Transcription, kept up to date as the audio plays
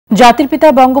জাতির পিতা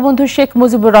বঙ্গবন্ধু শেখ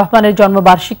মুজিবুর রহমানের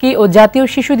জন্মবার্ষিকী ও জাতীয়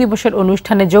শিশু দিবসের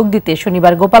অনুষ্ঠানে যোগ দিতে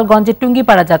শনিবার গোপালগঞ্জের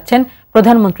টুঙ্গিপাড়া যাচ্ছেন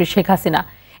প্রধানমন্ত্রী শেখ হাসিনা।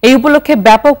 এই উপলক্ষে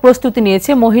ব্যাপক প্রস্তুতি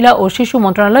নিয়েছে মহিলা ও শিশু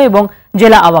মন্ত্রণালয় এবং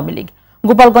জেলা আওয়ামী লীগ।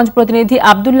 গোপালগঞ্জ প্রতিনিধি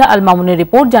আব্দুল্লাহ আল মামুনের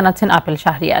রিপোর্ট, জানাচ্ছেন আপেল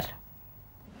শাহরিয়ার।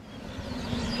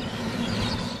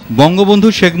 বঙ্গবন্ধু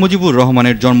শেখ মুজিবুর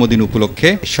রহমানের জন্মদিন উপলক্ষে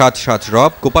সাজ সাজ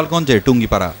রব গোপালগঞ্জের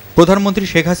টুঙ্গিপাড়া। প্রধানমন্ত্রী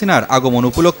শেখ হাসিনার আগমন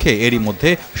উপলক্ষে এরই মধ্যে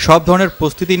সব ধরনের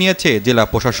প্রস্তুতি নিয়েছে জেলা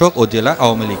প্রশাসক ও জেলা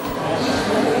আওয়ামী লীগ।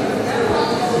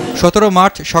 17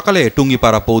 মার্চ সকালে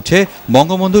টুঙ্গিপাড়া পৌঁছে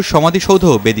বঙ্গবন্ধুর সমাধিসৌধ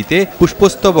বেদিতে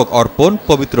পুষ্পস্তবক অর্পণ,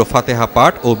 পবিত্র ফাতেহা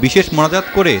পাঠ ও বিশেষ মোনাজাত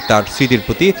করে তার স্মৃতির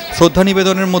প্রতি শ্রদ্ধা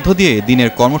নিবেদনের মধ্য দিয়ে দিনের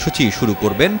কর্মসূচি শুরু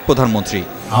করবেন প্রধানমন্ত্রী।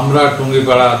 আমরা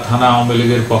টুঙ্গিপাড়া থানা আওয়ামী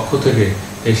লীগের পক্ষ থেকে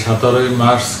এই 17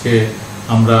 মার্চকে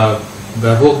আমরা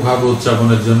ব্যাপকভাবে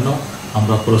উদযাপনের জন্য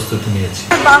আমরা প্রস্তুতি নিয়েছি।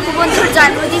 বঙ্গবন্ধুর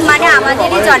জন্মদিন মানে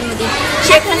আমাদেরই জন্মদিন।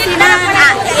 শেখ হাসিনা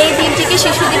এই দিনটিকে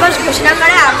শিশু দিবস ঘোষণা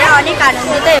করে আমরা অনেক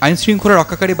আনন্দিত। আইন শৃঙ্খলা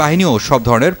রক্ষাকারী বাহিনীও সব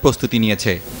ধরনের প্রস্তুতি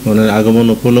নিয়েছে। ওনার আগমন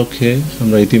উপলক্ষে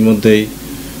আমরা ইতিমধ্যেই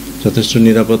যথেষ্ট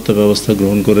নিরাপত্তা ব্যবস্থা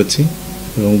গ্রহণ করেছি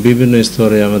এবং বিভিন্ন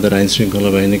স্তরে আমাদের আইন শৃঙ্খলা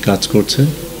বাহিনী কাজ করছে।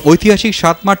 ঐতিহাসিক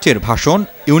 7 মার্চের ভাষণ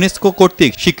ইউনেস্কো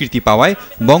কর্তৃক স্বীকৃতি পাওয়ায়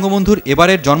বঙ্গবন্ধুর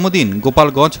এবারের জন্মদিন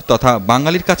গোপালগঞ্জ তথা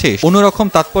বাঙালির কাছে অন্যরকম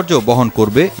তাৎপর্য বহন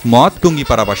করবে মত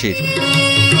টুঙ্গিপাড়াবাসীর।